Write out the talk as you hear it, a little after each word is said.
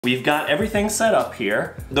We've got everything set up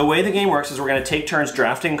here. The way the game works is we're going to take turns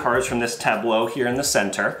drafting cards from this tableau here in the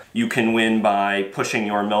center. You can win by pushing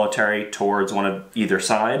your military towards one of either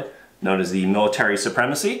side, known as the military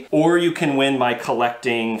supremacy, or you can win by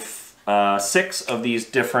collecting 6 of these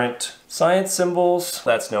different science symbols.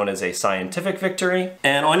 That's known as a scientific victory.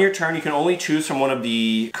 And on your turn, you can only choose from one of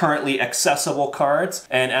the currently accessible cards.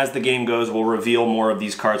 And as the game goes, we'll reveal more of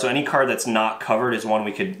these cards. So any card that's not covered is one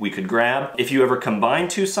we could grab. If you ever combine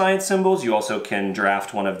 2 science symbols, you also can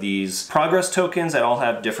draft one of these progress tokens that all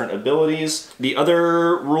have different abilities. The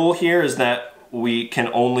other rule here is that we can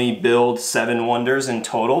only build 7 wonders in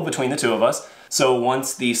total between the 2 of us. So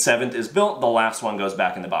once the 7th is built, the last one goes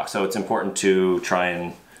back in the box. So it's important to try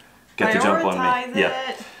and get the jump on me.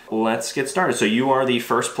 Yeah. Let's get started. So you are the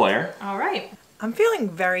first player. All right. I'm feeling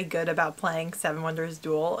very good about playing 7 Wonders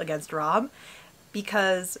Duel against Rob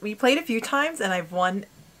because we played a few times and I've won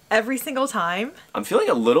every single time. I'm feeling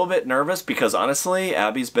a little bit nervous because honestly,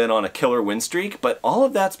 Abby's been on a killer win streak, but all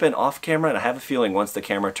of that's been off camera and I have a feeling once the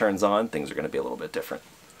camera turns on, things are going to be a little bit different.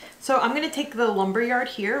 So I'm going to take the lumberyard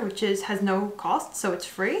here, which has no cost, so it's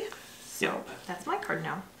free. So Yep. That's my card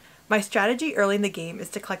now. My strategy early in the game is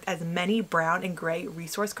to collect as many brown and gray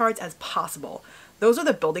resource cards as possible. Those are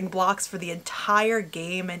the building blocks for the entire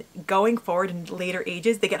game, and going forward in later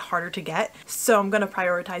ages, they get harder to get. So I'm going to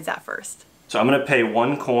prioritize that first. So I'm going to pay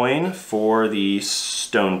 1 coin for the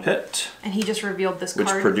stone pit. And he just revealed this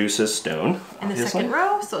card. Which produces stone, in the obviously. second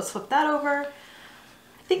row, so let's flip that over.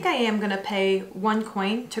 I think I am going to pay 1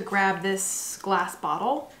 coin to grab this glass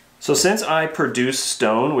bottle. So since I produce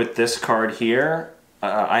stone with this card here,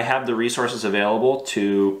 I have the resources available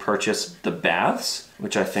to purchase the baths,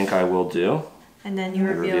 which I think I will do. And then you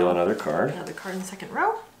reveal another card. Another card in the second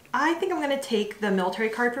row. I think I'm going to take the military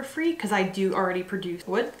card for free because I do already produce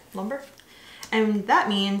wood, lumber. And that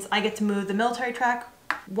means I get to move the military track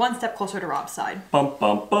 1 step closer to Rob's side. Bum,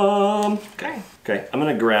 bum, bum. Okay. Okay, I'm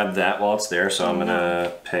going to grab that while it's there, so I'm going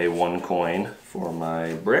to pay 1 coin for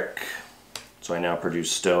my brick. So I now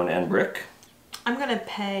produce stone and brick. I'm going to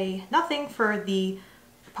pay nothing for the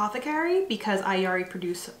apothecary because I already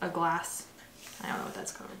produce a glass. I don't know what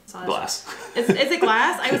that's called. So Glass. Is it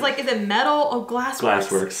glass? I was like, is it metal? Oh, glass works.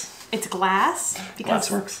 Glass works. It's glass because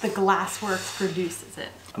Glassworks. the glassworks produces it.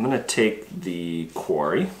 I'm going to take the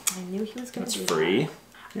quarry. I knew he was going to do That's free. that.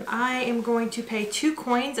 Yep. I am going to pay 2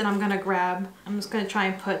 coins and I'm just going to try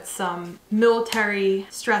and put some military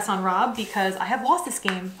stress on Rob because I have lost this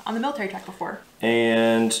game on the military track before.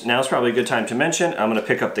 And now's probably a good time to mention, I'm going to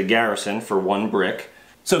pick up the garrison for 1 brick.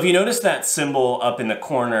 So if you notice that symbol up in the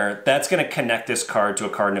corner, that's going to connect this card to a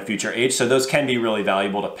card in a future age. So those can be really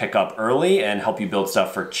valuable to pick up early and help you build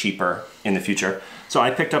stuff for cheaper in the future. So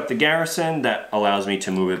I picked up the garrison. That allows me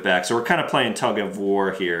to move it back. So we're kind of playing tug of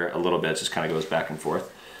war here a little bit. It just kind of goes back and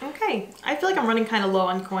forth. Okay, I feel like I'm running kind of low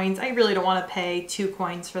on coins. I really don't want to pay 2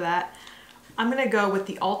 coins for that. I'm going to go with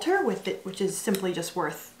the altar, which is simply just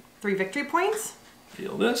worth 3 victory points.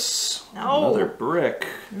 Feel this. No. Another brick.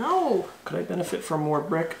 No. Could I benefit from more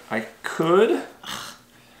brick? I could.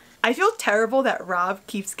 I feel terrible that Rob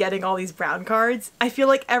keeps getting all these brown cards. I feel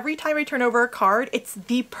like every time I turn over a card, it's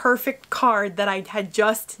the perfect card that I had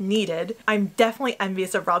just needed. I'm definitely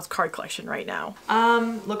envious of Rob's card collection right now.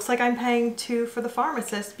 Looks like I'm paying 2 for the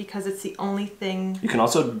pharmacist because it's the only thing. You can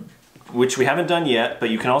also, which we haven't done yet, but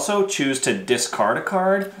you can also choose to discard a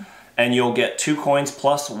card and you'll get 2 coins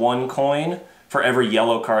plus 1 coin for every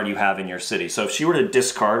yellow card you have in your city. So if she were to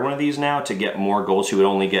discard one of these now to get more gold, she would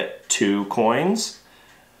only get 2 coins.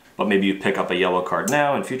 But maybe you pick up a yellow card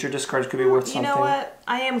now and future discards could be worth something. You know what?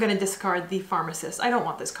 I am going to discard the pharmacist. I don't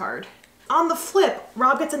want this card. On the flip,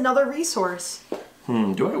 Rob gets another resource.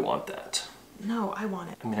 Do I want that? No, I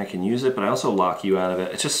want it. I mean, I can use it, but I also lock you out of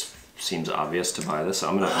it. It just seems obvious to buy this, so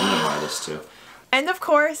I'm gonna buy this too. And of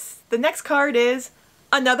course, the next card is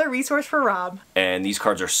another resource for Rob. And these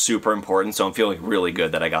cards are super important, so I'm feeling really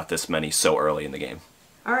good that I got this many so early in the game.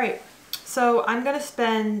 All right, so I'm going to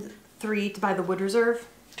spend 3 to buy the wood reserve.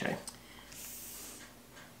 Okay.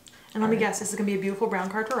 And let me guess, this is going to be a beautiful brown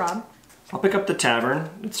card for Rob. I'll pick up the tavern.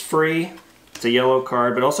 It's free. It's a yellow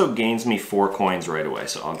card, but also gains me 4 coins right away,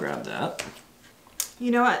 so I'll grab that.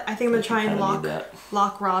 You know what? I think I'm going to try and need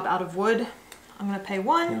lock Rob out of wood. I'm going to pay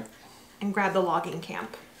 1 and grab the logging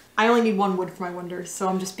camp. I only need 1 wood for my wonders, so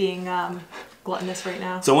I'm just being gluttonous right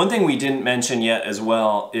now. So one thing we didn't mention yet as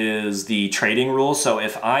well is the trading rules. So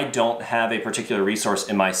if I don't have a particular resource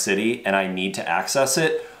in my city and I need to access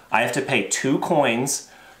it, I have to pay 2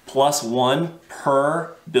 coins plus 1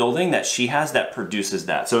 per building that she has that produces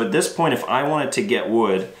that. So at this point, if I wanted to get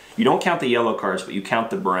wood, you don't count the yellow cards, but you count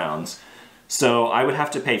the browns. So I would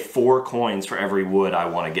have to pay 4 coins for every wood I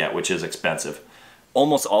want to get, which is expensive.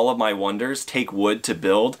 Almost all of my wonders take wood to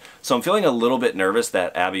build, so I'm feeling a little bit nervous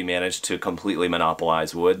that Abby managed to completely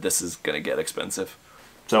monopolize wood. This is going to get expensive.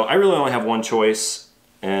 So I really only have one choice,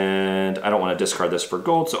 and I don't want to discard this for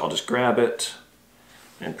gold, so I'll just grab it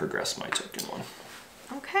and progress my token 1.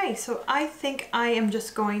 Okay, so I think I am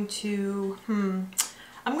just going to, I'm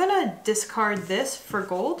gonna discard this for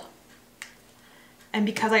gold. And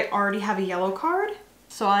because I already have a yellow card,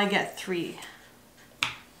 so I get 3.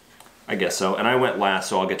 I guess so, and I went last,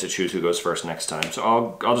 so I'll get to choose who goes first next time.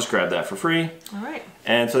 So I'll just grab that for free. All right.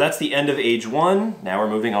 And so that's the end of age 1. Now we're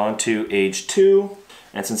moving on to age 2.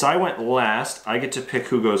 And since I went last, I get to pick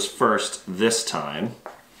who goes first this time.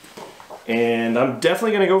 And I'm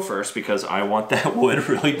definitely gonna go first because I want that wood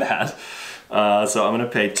really bad. So I'm gonna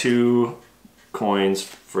pay 2 coins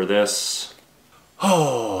for this.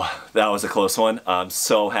 Oh, that was a close one. I'm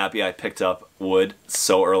so happy I picked up wood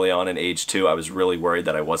so early on in age 2. I was really worried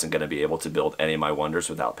that I wasn't going to be able to build any of my wonders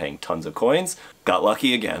without paying tons of coins. Got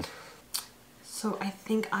lucky again. So I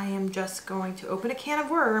think I am just going to open a can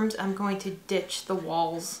of worms. I'm going to ditch the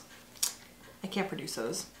walls. I can't produce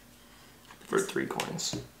those. For 3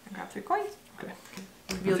 coins. I grab 3 coins. Okay.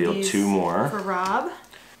 Reveal Reveal 2 more. For Rob.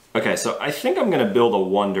 Okay, so I think I'm gonna build a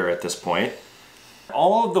wonder at this point.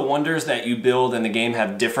 All of the wonders that you build in the game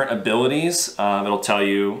have different abilities. It'll tell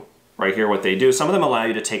you right here what they do. Some of them allow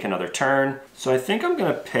you to take another turn. So I think I'm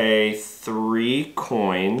gonna pay 3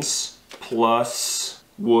 coins plus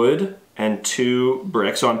wood and 2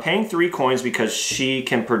 bricks. So I'm paying 3 coins because she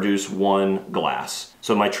can produce 1 glass.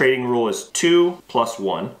 So my trading rule is 2 plus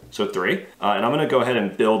 1, so 3. And I'm gonna go ahead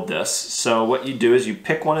and build this. So what you do is you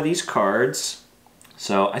pick one of these cards.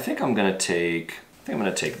 So I think I'm gonna take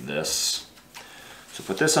this. So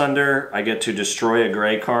put this under, I get to destroy a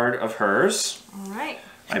gray card of hers. All right.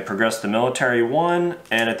 I progress the military 1,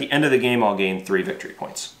 and at the end of the game I'll gain 3 victory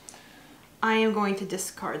points. I am going to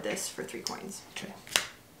discard this for 3 coins. Okay.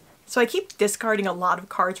 So I keep discarding a lot of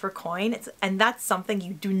cards for coin, and that's something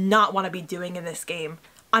you do not want to be doing in this game.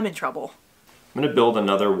 I'm in trouble. I'm gonna build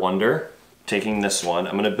another wonder, taking this one.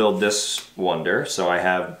 I'm gonna build this wonder, so I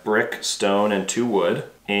have brick, stone, and 2 wood,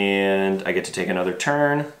 and I get to take another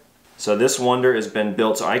turn. So this wonder has been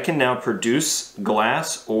built, so I can now produce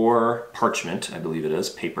glass or parchment, I believe it is,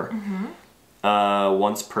 paper,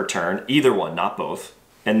 once per turn. Either one, not both.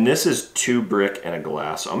 And this is 2 brick and a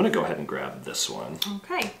glass, so I'm gonna go ahead and grab this one.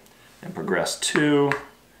 Okay. And progress 2.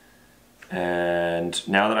 And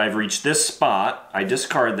now that I've reached this spot, I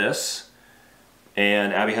discard this,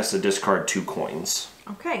 and Abby has to discard 2 coins.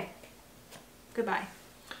 Okay. Goodbye.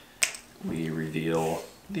 We reveal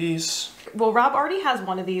these. Well, Rob already has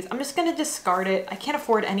one of these. I'm just gonna discard it. I can't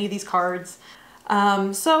afford any of these cards.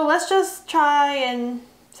 So let's just try and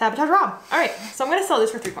sabotage Rob. All right, so I'm gonna sell this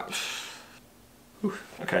for 3 coins.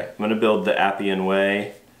 Okay, I'm gonna build the Appian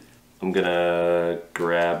Way. I'm gonna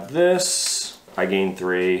grab this. I gain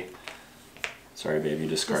 3. Sorry, babe, you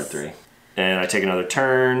discard 3. And I take another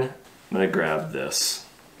turn. I'm gonna grab this.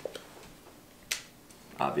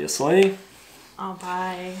 Obviously. I'll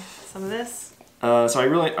buy some of this. So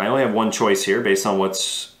I only have one choice here based on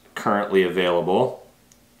what's currently available.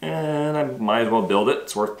 And I might as well build it,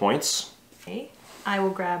 it's worth points. Okay, I will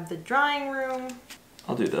grab the drawing room.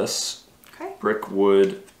 I'll do this. Okay. Brick,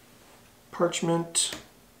 wood, parchment,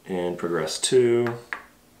 and progress 2.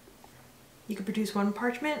 You can produce 1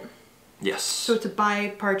 parchment. Yes. So to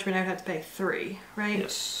buy parchment, I would have to pay 3, right?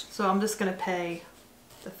 Yes. So I'm just gonna pay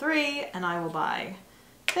the 3, and I will buy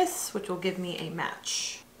this, which will give me a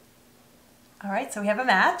match. All right, so we have a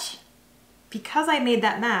match. Because I made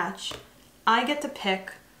that match, I get to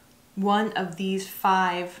pick one of these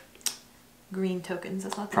 5 green tokens.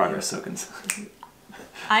 That's not the Progress tokens.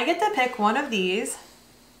 I get to pick one of these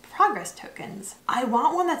progress tokens. I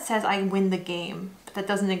want one that says I win the game, but that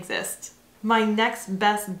doesn't exist. My next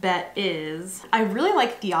best bet is, I really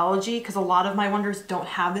like theology because a lot of my wonders don't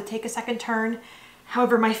have to take a second turn.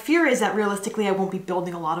 However, my fear is that realistically I won't be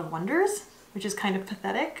building a lot of wonders, which is kind of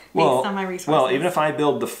pathetic based on my resources. Well, even if I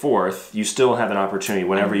build the 4th, you still have an opportunity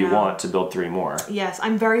whenever you want to build 3 more. Yes,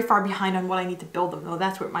 I'm very far behind on what I need to build them though.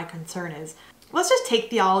 That's what my concern is. Let's just take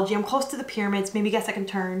theology. I'm close to the pyramids, maybe get a second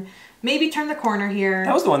turn, maybe turn the corner here.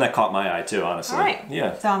 That was the one that caught my eye too, honestly. All right.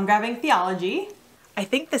 Yeah. So I'm grabbing theology. I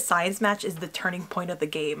think the science match is the turning point of the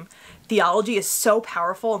game. Theology is so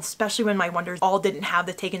powerful, especially when my wonders all didn't have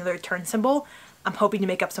the take another turn symbol. I'm hoping to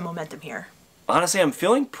make up some momentum here. Honestly, I'm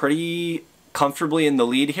feeling pretty comfortably in the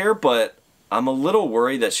lead here, but I'm a little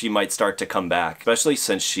worried that she might start to come back, especially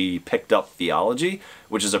since she picked up theology,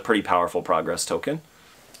 which is a pretty powerful progress token.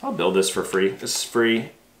 I'll build this for free. This is free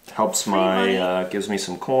Helps my, gives me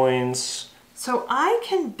some coins. So I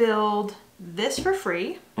can build this for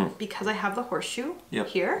free because I have the horseshoe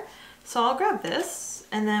here. So I'll grab this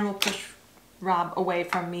and then we'll push Rob away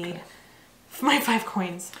from me for my 5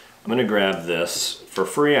 coins. I'm gonna grab this for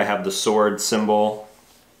free. I have the sword symbol.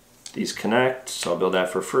 These connect, so I'll build that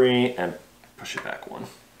for free and push it back 1.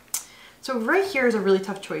 So right here is a really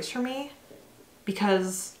tough choice for me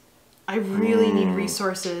because I really need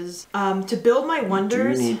resources to build my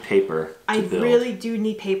wonders. You need paper to build. Really do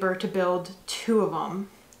need paper to build 2 of them.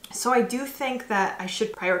 So I do think that I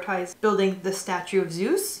should prioritize building the statue of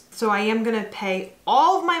Zeus. So I am gonna pay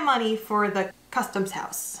all of my money for the customs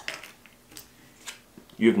house.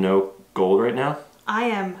 You have no gold right now? I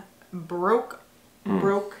am broke.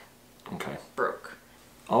 Okay. Broke.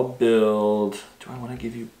 I'll build, do I want to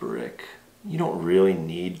give you brick? You don't really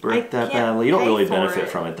need brick that can't badly. You don't pay really for benefit it,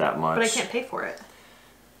 from it that much. But I can't pay for it.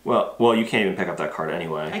 Well, you can't even pick up that card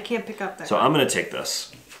anyway. I can't pick up that So card. I'm going to take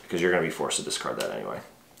this because you're going to be forced to discard that anyway.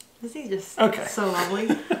 This is just Okay. so lovely.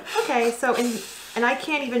 Okay, so and I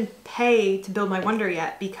can't even pay to build my wonder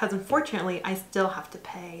yet because unfortunately I still have to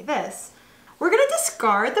pay this. We're gonna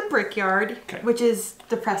discard the brickyard, which is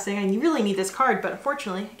depressing, and you really need this card, but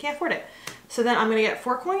unfortunately I can't afford it. So then I'm gonna get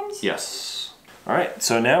 4 coins. Yes. All right,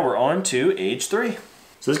 so now we're on to age 3.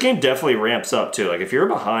 So this game definitely ramps up too. Like if you're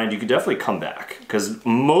behind, you could definitely come back because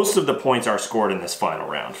most of the points are scored in this final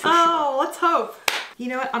round for sure. Oh, let's hope. You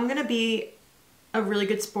know what? I'm gonna be a really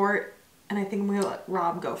good sport, and I think I'm gonna let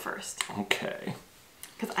Rob go first. Okay.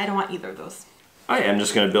 Because I don't want either of those. I am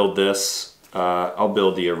just gonna build this. I'll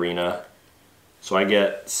build the arena. So I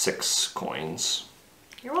get 6 coins.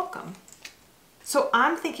 You're welcome. So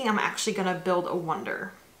I'm thinking I'm actually gonna build a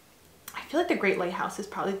wonder. I feel like the Great Lighthouse is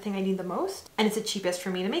probably the thing I need the most, and it's the cheapest for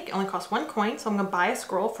me to make. It only costs 1 coin, so I'm gonna buy a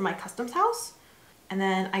scroll for my customs house, and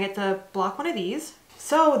then I get to block one of these.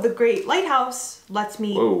 So the Great Lighthouse lets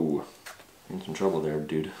me... Whoa, in some trouble there,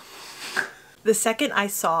 dude. The second I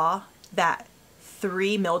saw that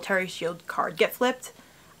 3 military shield card get flipped,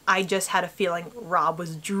 I just had a feeling Rob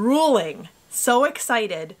was drooling, so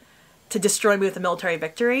excited to destroy me with a military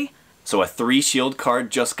victory. So a 3 shield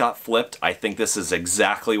card just got flipped. I think this is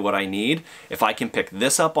exactly what I need. If I can pick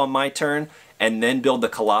this up on my turn and then build the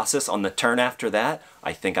Colossus on the turn after that,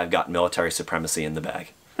 I think I've got military supremacy in the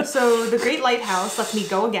bag. So the Great Lighthouse lets me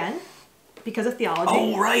go again because of theology.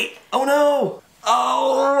 Oh, right. Oh, no.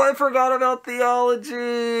 Oh, I forgot about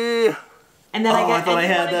theology. And then I get I thought I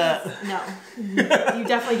any had one that. of these. No, you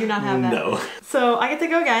definitely do not have that. No. So I get to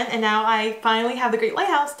go again, and now I finally have the Great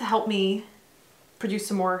Lighthouse to help me produce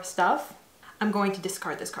some more stuff. I'm going to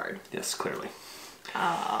discard this card. Yes, clearly.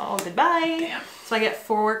 Oh, goodbye. Damn. So I get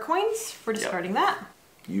 4 coins for discarding that.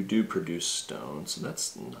 You do produce stone, so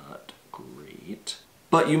that's not great.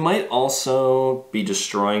 But you might also be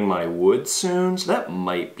destroying my wood soon, so that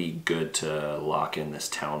might be good to lock in this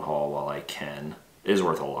town hall while I can. It is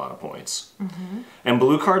worth a lot of points. And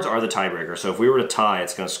blue cards are the tiebreaker, so if we were to tie,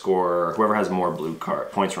 it's going to score, whoever has more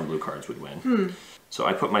points from blue cards would win. So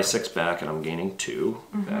I put my 6 back, and I'm gaining 2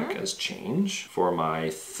 back as change. For my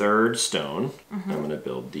 3rd stone, I'm going to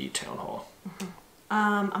build the town hall.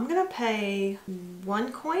 I'm going to pay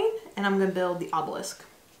 1 coin, and I'm going to build the obelisk.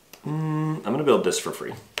 I'm going to build this for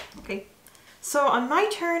free. Okay. So on my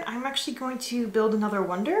turn, I'm actually going to build another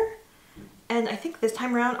wonder. And I think this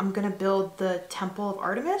time around, I'm going to build the Temple of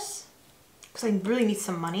Artemis. Because I really need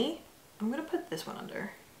some money. I'm going to put this one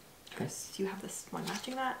under. Okay. So you have this one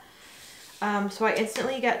matching that. So I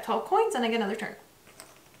instantly get 12 coins and I get another turn.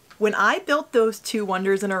 When I built those 2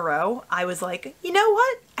 wonders in a row, I was like, you know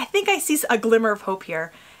what? I think I see a glimmer of hope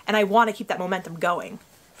here, and I want to keep that momentum going.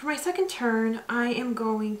 For my 2nd turn, I'm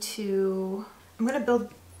going to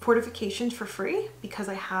build fortifications for free because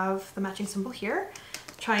I have the matching symbol here.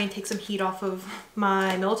 Try and take some heat off of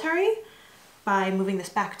my military by moving this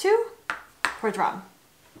back towards Rob.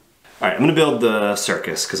 All right, I'm gonna build the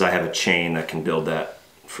circus because I have a chain that can build that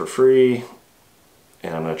for free.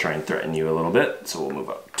 And I'm gonna try and threaten you a little bit, so we'll move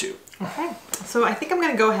up 2. Okay, so I think I'm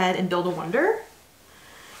gonna go ahead and build a wonder.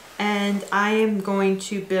 And I am going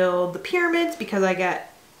to build the pyramids because I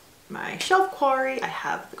get my shelf quarry, I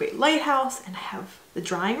have the Great Lighthouse, and I have the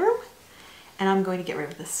drawing room. And I'm going to get rid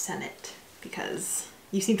of the Senate because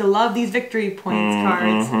you seem to love these victory points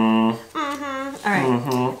cards. All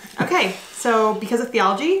right. Okay, so because of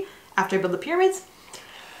theology, after I build the pyramids,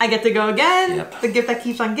 I get to go again. Yep. The gift that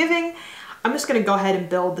keeps on giving. I'm just gonna go ahead and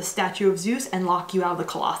build the statue of Zeus and lock you out of the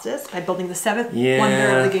Colossus by building the 7th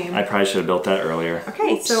wonder of the game. I probably should have built that earlier.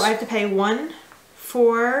 Okay, Oops. so I have to pay 1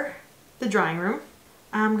 for the drawing room.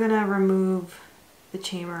 I'm gonna remove the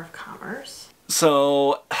Chamber of Commerce.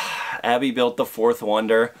 So, Abby built the 4th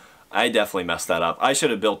Wonder. I definitely messed that up. I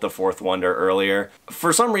should have built the 4th Wonder earlier.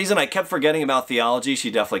 For some reason, I kept forgetting about Theology. She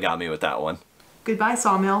definitely got me with that one. Goodbye,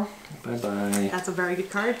 Sawmill. Bye-bye. That's a very good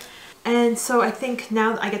card. And so I think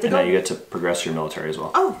now I get to go. And now you get to progress your military as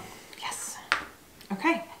well. Oh, yes.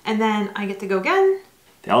 Okay. And then I get to go again.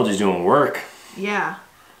 Theology's doing work. Yeah.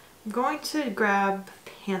 I'm going to grab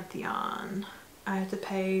Pantheon. I have to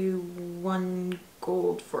pay 1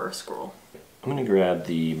 gold for a scroll. I'm going to grab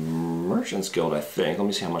the Merchant's Guild, I think. Let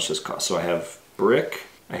me see how much this costs. So I have brick.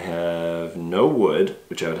 I have no wood,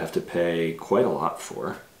 which I would have to pay quite a lot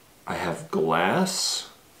for. I have glass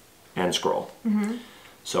and scroll.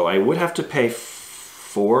 So I would have to pay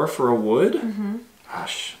 4 for a wood.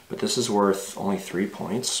 Gosh, but this is worth only 3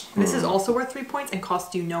 points. This is also worth 3 points and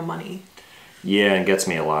costs you no money. Yeah, and gets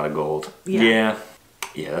me a lot of gold. Yeah.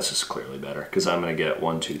 Yeah, that's just clearly better. Because I'm going to get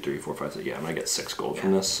 1, 2, 3, 4, 5, 6. Yeah, I'm going to get 6 gold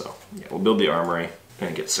from this. So yeah, we'll build the armory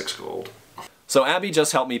and get 6 gold. So Abby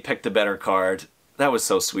just helped me pick the better card. That was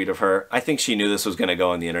so sweet of her. I think she knew this was going to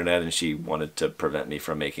go on the internet and she wanted to prevent me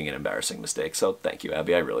from making an embarrassing mistake. So thank you,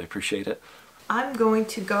 Abby. I really appreciate it. I'm going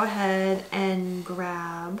to go ahead and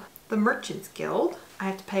grab the Merchant's Guild. I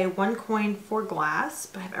have to pay 1 coin for glass,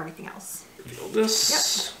 but I have everything else. Reveal this.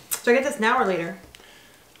 Yep. So I get this now or later?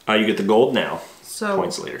 You get the gold now. So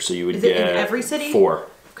points later. So you would is get it in every city? 4.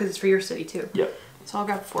 Because it's for your city too. Yep. So I'll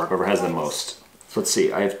grab 4. Whoever has the most. So let's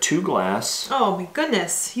see. I have 2 glass. Oh my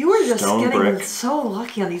goodness. You are just Stone getting brick. so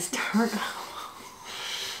lucky on these turns.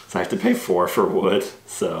 So I have to pay 4 for wood.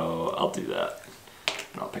 So I'll do that.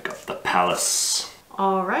 And I'll pick up the palace.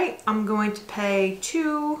 Alright. I'm going to pay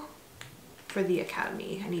 2 for the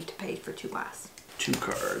academy. I need to pay for 2 glass. 2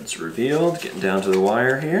 cards revealed. Getting down to the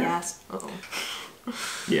wire here. Yes. Uh-oh.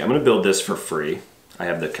 Yeah, I'm going to build this for free. I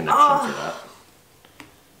have the connection for that.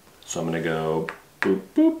 So I'm going to go boop,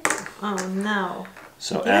 boop. Oh no.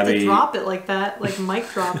 So You have Abby... to drop it like that, like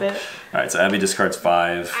Mike drop it. Alright, so Abby discards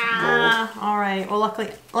 5 gold. Alright. Well,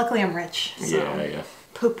 luckily I'm rich. So Yeah.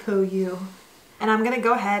 poo-poo you. And I'm going to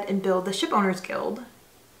go ahead and build the Ship Owners Guild.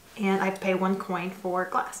 And I have to pay 1 coin for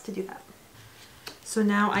glass to do that. So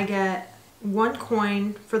now I get 1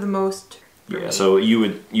 coin for the most. Yeah, so you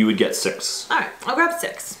would get 6. Alright, I'll grab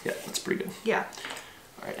 6. Yeah, that's pretty good. Yeah.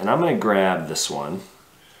 Alright, and I'm going to grab this one.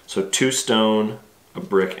 So 2 stone, a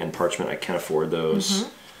brick, and parchment. I can't afford those.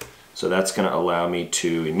 So that's going to allow me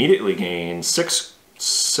to immediately gain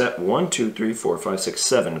 1, 2, 3, 4, 5, 6,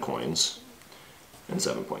 7 coins. And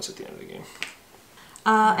 7 points at the end of the game.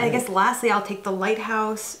 And I guess lastly, I'll take the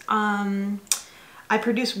lighthouse. I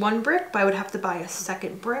produce 1 brick, but I would have to buy a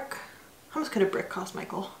 2nd brick. How much could a brick cost,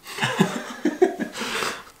 Michael?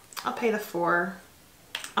 I'll pay the 4.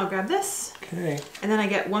 I'll grab this. Okay. And then I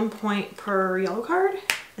get 1 point per yellow card.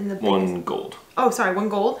 And the 1 gold. Oh, sorry, 1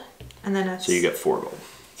 gold. And then it's... So you get 4 gold.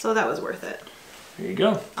 So that was worth it. There you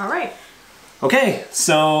go. All right. Okay,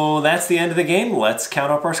 so that's the end of the game. Let's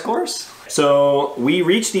count up our scores. So we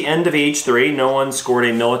reached the end of Age 3. No one scored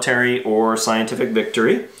a military or scientific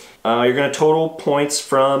victory. You're going to total points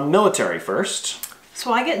from military first.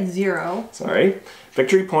 So I get 0. Sorry.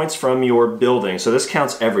 Victory points from your building. So this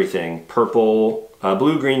counts everything. Purple,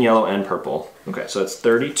 blue, green, yellow, and purple. Okay, so that's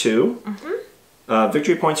 32.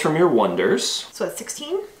 Victory points from your wonders. So it's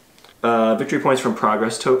 16. Victory points from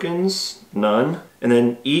progress tokens, none. And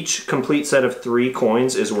then each complete set of 3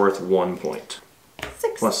 coins is worth 1 point.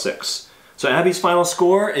 6. Plus 6. So Abby's final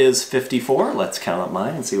score is 54. Let's count up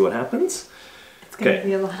mine and see what happens. It's going to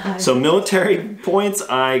be a lot. So military points,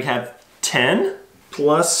 I have 10.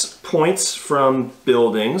 Plus points from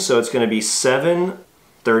building, so it's going to be 7,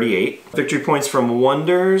 38. Victory points from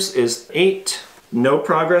wonders is 8. No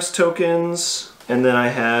progress tokens, and then I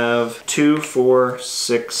have 2, 4,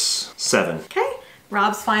 6, 7. Okay.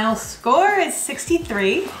 Rob's final score is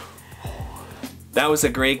 63. That was a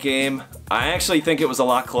great game. I actually think it was a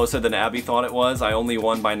lot closer than Abby thought it was. I only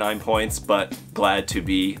won by 9 points, but glad to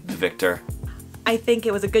be the victor. I think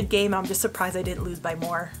it was a good game. I'm just surprised I didn't lose by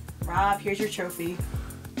more. Rob, here's your trophy.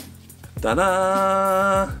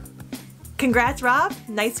 Ta-da! Congrats, Rob.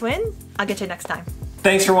 Nice win. I'll get you next time.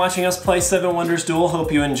 Thanks for watching us play 7 Wonders Duel.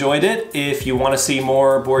 Hope you enjoyed it. If you want to see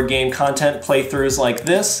more board game content, playthroughs like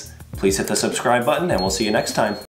this, please hit the subscribe button and we'll see you next time.